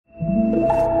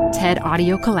TED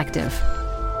Audio Collective.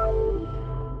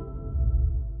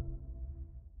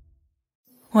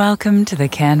 Welcome to the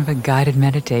Canva guided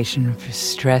meditation for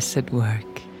stress at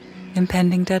work.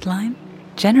 Impending deadline?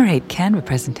 Generate Canva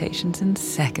presentations in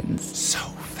seconds. So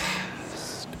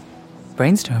fast.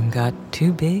 Brainstorm got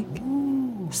too big?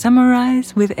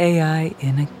 Summarize with AI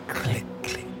in a click.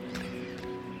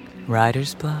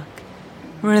 Writer's block?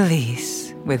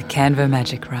 Release with Canva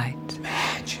Magic Write.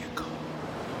 Magical.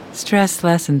 Stress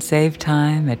less and save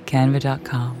time at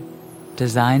canva.com.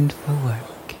 Designed for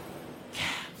work.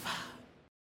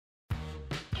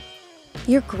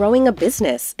 You're growing a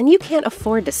business, and you can't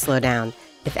afford to slow down.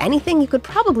 If anything, you could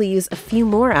probably use a few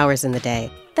more hours in the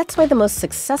day. That's why the most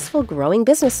successful growing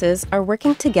businesses are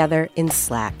working together in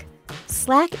Slack.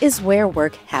 Slack is where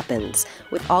work happens,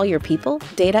 with all your people,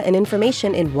 data, and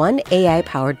information in one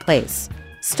AI-powered place.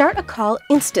 Start a call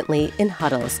instantly in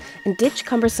huddles and ditch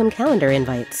cumbersome calendar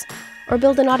invites. Or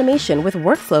build an automation with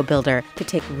Workflow Builder to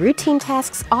take routine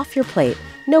tasks off your plate,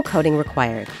 no coding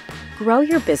required. Grow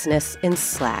your business in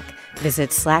Slack.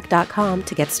 Visit slack.com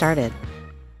to get started.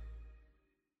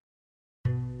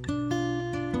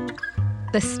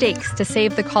 The stakes to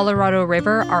save the Colorado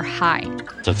River are high.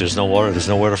 So if there's no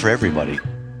water for everybody.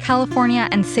 California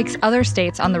and 6 other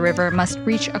states on the river must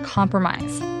reach a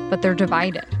compromise, but they're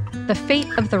divided. The fate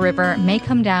of the river may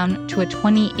come down to a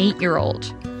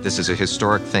 28-year-old. This is a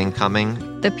historic thing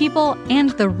coming. The people and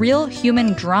the real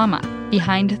human drama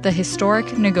behind the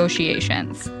historic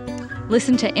negotiations.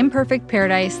 Listen to Imperfect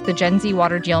Paradise, the Gen Z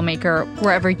water deal maker,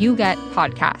 wherever you get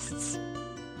podcasts.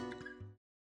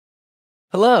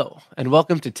 Hello, and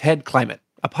welcome to TED Climate,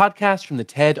 a podcast from the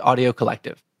TED Audio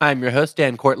Collective. I'm your host,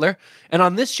 Dan Kortler, and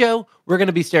on this show, we're going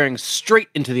to be staring straight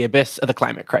into the abyss of the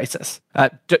climate crisis.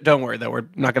 Don't worry, though, we're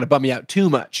not going to bum you out too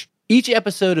much. Each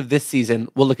episode of this season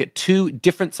will look at 2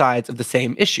 different sides of the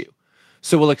same issue.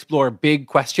 So we'll explore big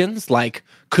questions like,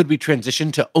 could we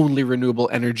transition to only renewable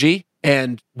energy?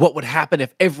 And what would happen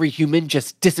if every human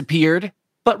just disappeared?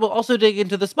 But we'll also dig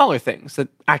into the smaller things that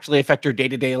actually affect your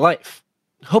day-to-day life.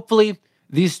 Hopefully,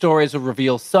 these stories will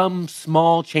reveal some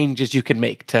small changes you can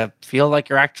make to feel like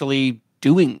you're actually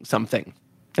doing something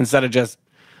instead of just,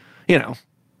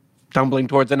 tumbling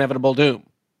towards inevitable doom.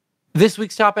 This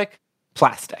week's topic,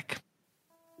 plastic.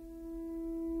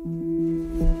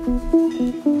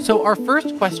 So our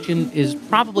first question is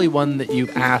probably one that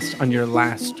you've asked on your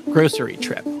last grocery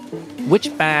trip.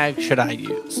 Which bag should I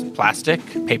use? Plastic,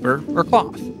 paper, or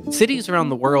cloth? Cities around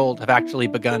the world have actually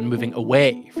begun moving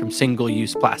away from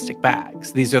single-use plastic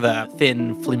bags. These are the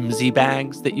thin, flimsy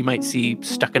bags that you might see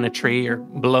stuck in a tree or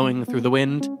blowing through the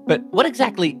wind. But what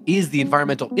exactly is the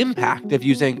environmental impact of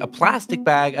using a plastic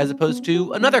bag as opposed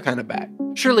to another kind of bag?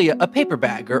 Surely a paper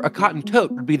bag or a cotton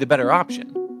tote would be the better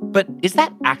option. But is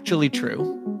that actually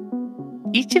true?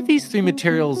 Each of these 3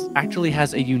 materials actually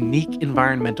has a unique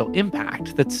environmental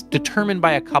impact that's determined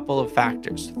by a couple of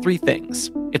factors. 3 things: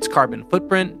 its carbon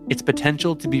footprint, its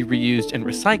potential to be reused and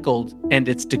recycled, and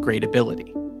its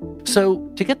degradability. So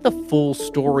to get the full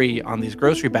story on these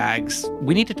grocery bags,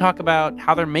 we need to talk about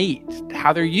how they're made,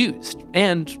 how they're used,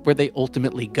 and where they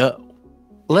ultimately go.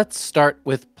 Let's start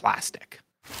with plastic.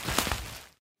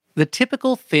 The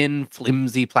typical thin,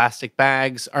 flimsy plastic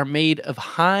bags are made of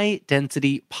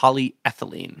high-density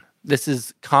polyethylene. This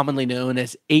is commonly known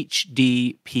as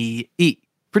HDPE.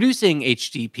 Producing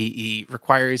HDPE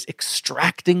requires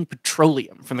extracting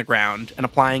petroleum from the ground and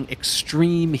applying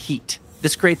extreme heat.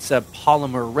 This creates a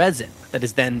polymer resin that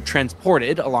is then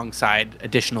transported alongside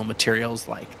additional materials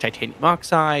like titanium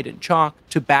oxide and chalk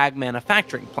to bag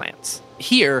manufacturing plants.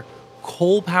 Here,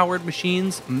 coal-powered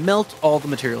machines melt all the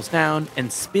materials down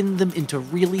and spin them into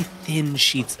really thin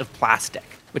sheets of plastic,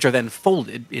 which are then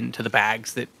folded into the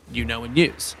bags that you know and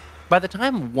use. By the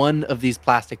time one of these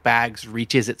plastic bags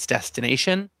reaches its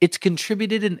destination, it's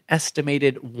contributed an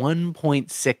estimated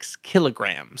 1.6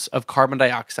 kilograms of carbon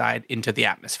dioxide into the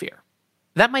atmosphere.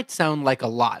 That might sound like a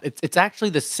lot. It's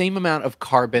actually the same amount of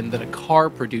carbon that a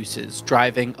car produces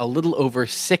driving a little over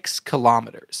 6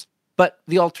 kilometers. But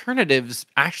the alternatives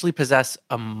actually possess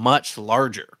a much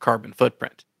larger carbon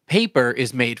footprint. Paper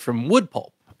is made from wood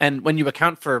pulp, and when you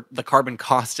account for the carbon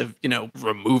cost of,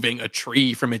 removing a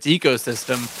tree from its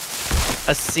ecosystem,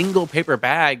 a single paper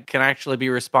bag can actually be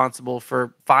responsible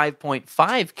for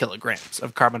 5.5 kilograms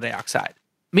of carbon dioxide.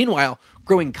 Meanwhile,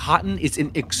 growing cotton is an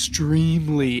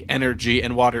extremely energy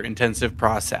and water-intensive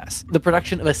process. The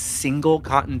production of a single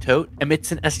cotton tote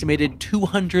emits an estimated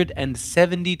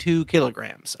 272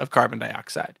 kilograms of carbon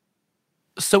dioxide.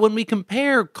 So when we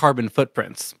compare carbon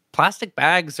footprints, plastic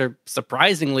bags are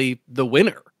surprisingly the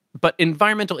winner. But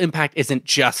environmental impact isn't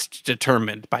just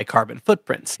determined by carbon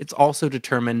footprints. It's also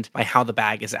determined by how the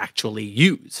bag is actually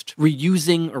used.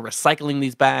 Reusing or recycling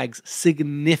these bags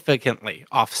significantly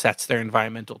offsets their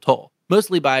environmental toll,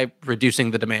 mostly by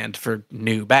reducing the demand for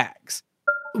new bags.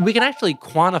 We can actually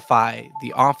quantify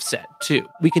the offset, too.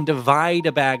 We can divide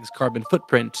a bag's carbon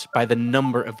footprint by the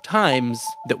number of times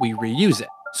that we reuse it.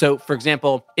 So, for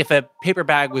example, if a paper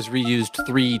bag was reused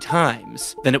 3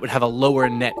 times, then it would have a lower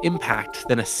net impact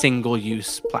than a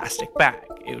single-use plastic bag.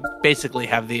 It would basically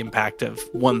have the impact of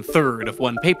 1/3 of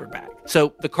one paper bag.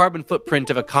 So the carbon footprint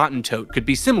of a cotton tote could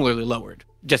be similarly lowered.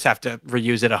 Just have to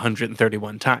reuse it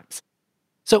 131 times.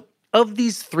 So of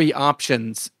these 3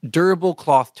 options, durable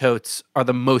cloth totes are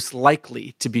the most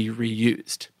likely to be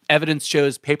reused. Evidence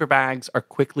shows paper bags are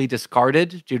quickly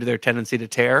discarded due to their tendency to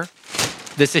tear.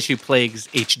 This issue plagues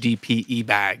HDPE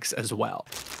bags as well.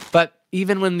 But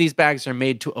even when these bags are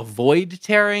made to avoid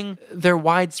tearing, their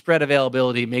widespread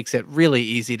availability makes it really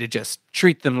easy to just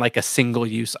treat them like a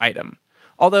single-use item.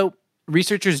 Although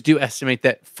researchers do estimate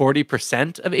that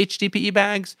 40% of HDPE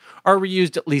bags are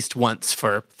reused at least once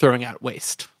for throwing out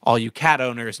waste. All you cat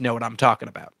owners know what I'm talking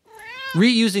about.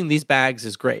 Reusing these bags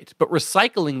is great, but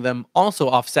recycling them also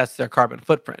offsets their carbon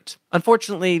footprint.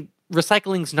 Unfortunately,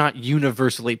 recycling's not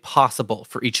universally possible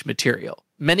for each material.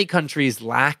 Many countries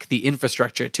lack the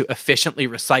infrastructure to efficiently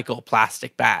recycle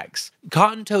plastic bags.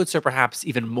 Cotton totes are perhaps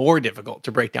even more difficult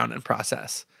to break down and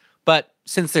process. But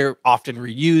since they're often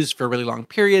reused for really long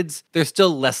periods, they're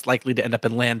still less likely to end up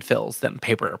in landfills than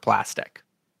paper or plastic.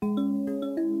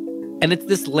 And it's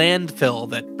this landfill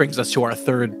that brings us to our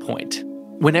third point.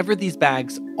 Whenever these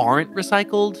bags aren't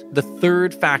recycled, the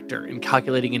third factor in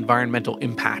calculating environmental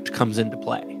impact comes into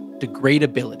play: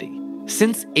 degradability.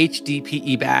 Since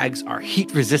HDPE bags are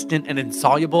heat-resistant and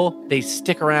insoluble, they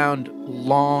stick around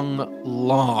long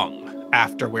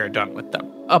after we're done with them.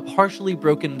 A partially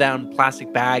broken down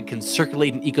plastic bag can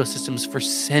circulate in ecosystems for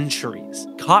centuries.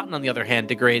 Cotton, on the other hand,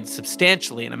 degrades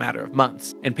substantially in a matter of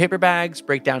months, and paper bags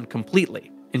break down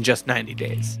completely in just 90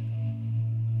 days.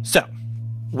 So,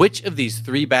 which of these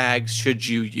 3 bags should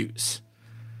you use?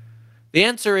 The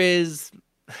answer is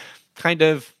kind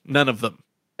of none of them.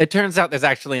 It turns out there's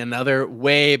actually another,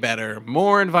 way better,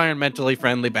 more environmentally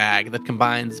friendly bag that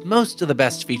combines most of the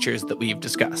best features that we've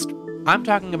discussed. I'm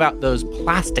talking about those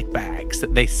plastic bags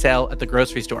that they sell at the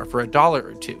grocery store for $1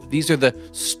 or $2. These are the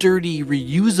sturdy,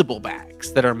 reusable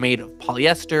bags that are made of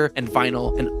polyester and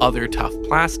vinyl and other tough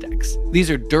plastics. These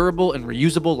are durable and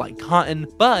reusable like cotton,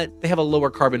 but they have a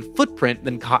lower carbon footprint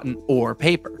than cotton or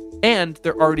paper. And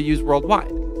they're already used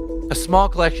worldwide. A small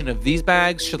collection of these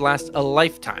bags should last a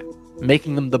lifetime,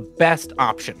 making them the best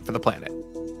option for the planet.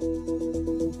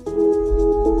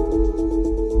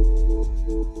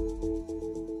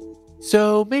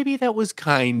 So maybe that was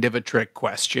kind of a trick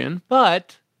question,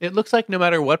 but it looks like no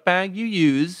matter what bag you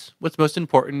use, what's most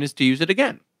important is to use it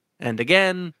again, and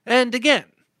again, and again.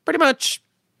 Pretty much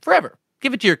forever.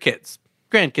 Give it to your kids,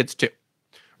 grandkids too.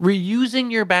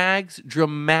 Reusing your bags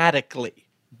dramatically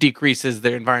decreases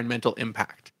their environmental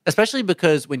impact, especially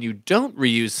because when you don't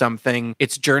reuse something,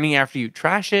 its journey after you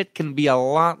trash it can be a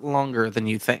lot longer than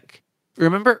you think.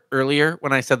 Remember earlier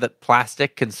when I said that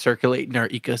plastic can circulate in our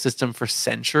ecosystem for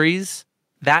centuries?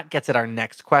 That gets at our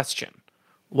next question.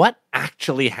 What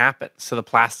actually happens to the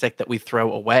plastic that we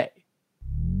throw away?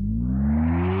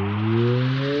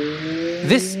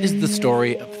 This is the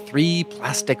story of 3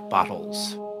 plastic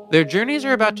bottles. Their journeys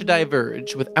are about to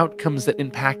diverge with outcomes that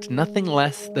impact nothing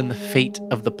less than the fate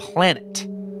of the planet.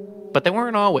 But they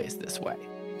weren't always this way.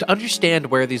 To understand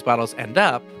where these bottles end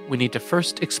up, we need to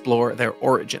first explore their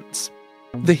origins.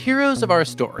 The heroes of our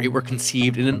story were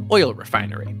conceived in an oil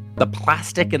refinery. The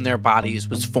plastic in their bodies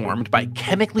was formed by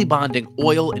chemically bonding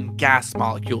oil and gas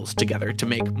molecules together to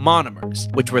make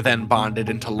monomers, which were then bonded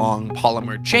into long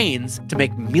polymer chains to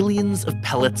make millions of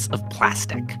pellets of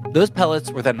plastic. Those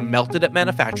pellets were then melted at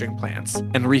manufacturing plants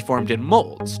and reformed in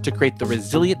molds to create the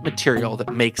resilient material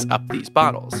that makes up these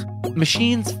bottles.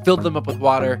 Machines filled them up with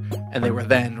water, and they were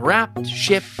then wrapped,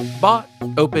 shipped, bought,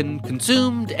 opened,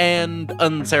 consumed, and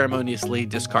unceremoniously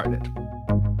discarded.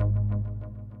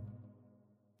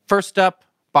 First up,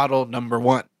 bottle number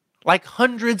 1. Like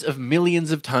hundreds of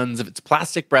millions of tons of its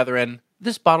plastic brethren,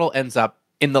 this bottle ends up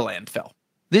in the landfill.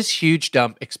 This huge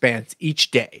dump expands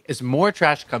each day as more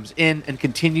trash comes in and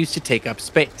continues to take up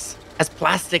space. As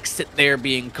plastics sit there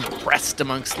being compressed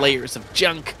amongst layers of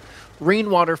junk,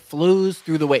 rainwater flows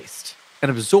through the waste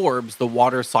and absorbs the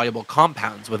water-soluble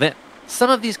compounds within. Some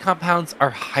of these compounds are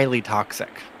highly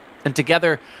toxic, and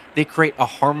together they create a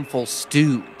harmful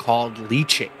stew called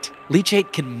leachate.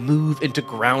 Leachate can move into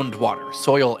groundwater,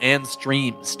 soil, and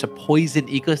streams to poison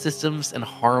ecosystems and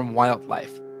harm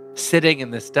wildlife. Sitting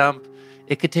in this dump,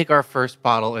 it could take our first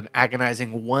bottle an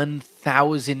agonizing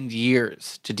 1,000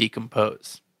 years to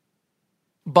decompose.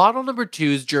 Bottle number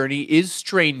 2's journey is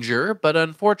stranger, but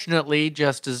unfortunately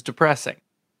just as depressing.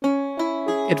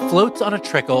 It floats on a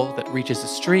trickle that reaches a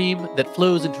stream, that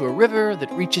flows into a river,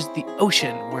 that reaches the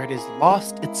ocean, where it is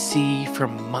lost at sea for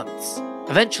months.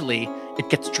 Eventually, it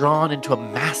gets drawn into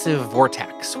a massive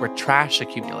vortex where trash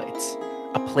accumulates,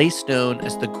 a place known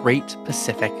as the Great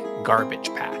Pacific Garbage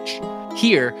Patch.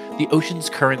 Here, the ocean's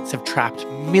currents have trapped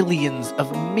millions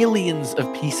of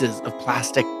pieces of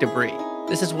plastic debris.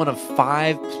 This is one of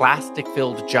 5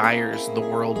 plastic-filled gyres in the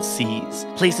world's seas,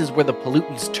 places where the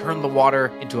pollutants turn the water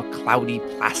into a cloudy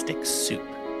plastic soup.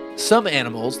 Some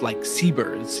animals, like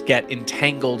seabirds, get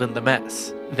entangled in the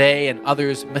mess. They and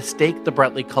others mistake the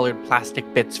brightly colored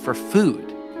plastic bits for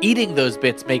food. Eating those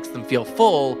bits makes them feel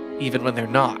full, even when they're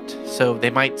not, so they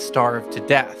might starve to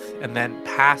death and then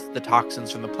pass the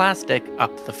toxins from the plastic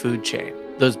up the food chain.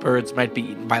 Those birds might be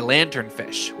eaten by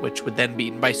lanternfish, which would then be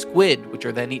eaten by squid, which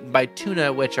are then eaten by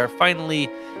tuna, which are finally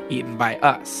eaten by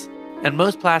us. And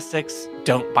most plastics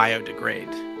don't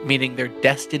biodegrade, meaning they're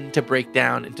destined to break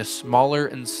down into smaller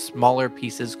and smaller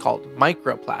pieces called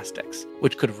microplastics,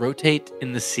 which could rotate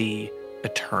in the sea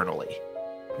eternally.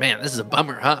 Man, this is a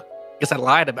bummer, huh? Guess I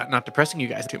lied about not depressing you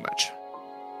guys too much.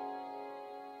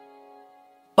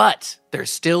 But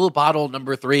there's still bottle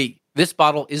number 3. This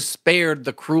bottle is spared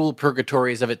the cruel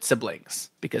purgatories of its siblings,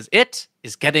 because it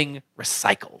is getting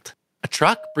recycled. A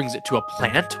truck brings it to a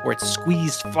plant where it's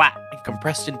squeezed flat and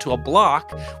compressed into a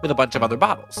block with a bunch of other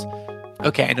bottles.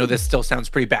 Okay, I know this still sounds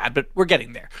pretty bad, but we're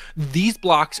getting there. These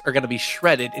blocks are going to be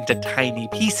shredded into tiny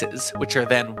pieces, which are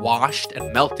then washed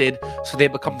and melted so they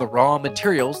become the raw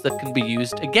materials that can be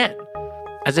used again.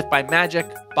 As if by magic,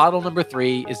 bottle number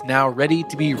 3 is now ready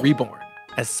to be reborn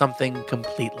as something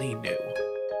completely new.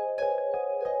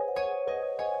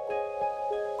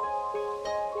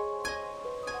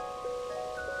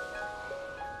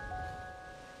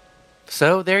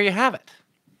 So there you have it.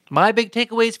 My big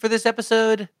takeaways for this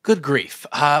episode, good grief.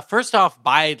 First off,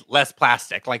 buy less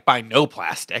plastic, like buy no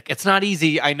plastic. It's not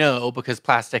easy, I know, because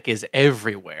plastic is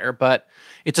everywhere, but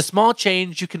it's a small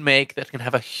change you can make that can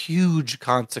have a huge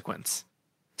consequence.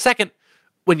 Second,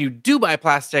 when you do buy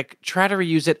plastic, try to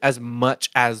reuse it as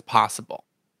much as possible.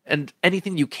 And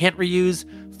anything you can't reuse,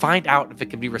 find out if it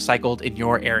can be recycled in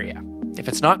your area. If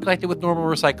it's not collected with normal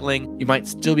recycling, you might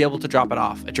still be able to drop it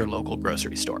off at your local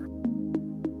grocery store.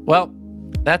 Well,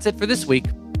 that's it for this week.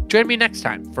 Join me next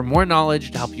time for more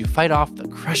knowledge to help you fight off the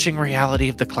crushing reality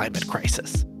of the climate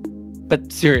crisis.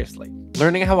 But seriously,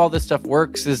 learning how all this stuff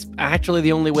works is actually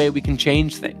the only way we can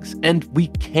change things. And we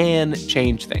can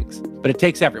change things. But it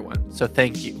takes everyone, so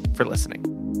thank you for listening.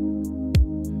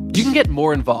 You can get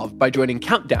more involved by joining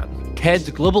Countdown, TED's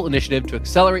global initiative to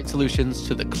accelerate solutions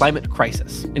to the climate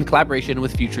crisis in collaboration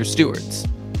with Future Stewards.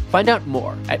 Find out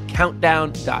more at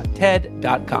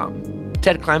countdown.ted.com.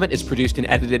 TED Climate is produced and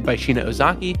edited by Sheena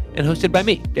Ozaki and hosted by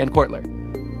me, Dan Kortler.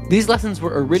 These lessons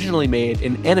were originally made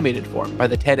in animated form by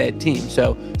the TED Ed team,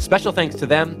 so special thanks to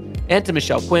them and to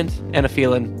Michelle Quint, Anna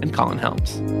Phelan, and Colin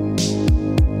Helms.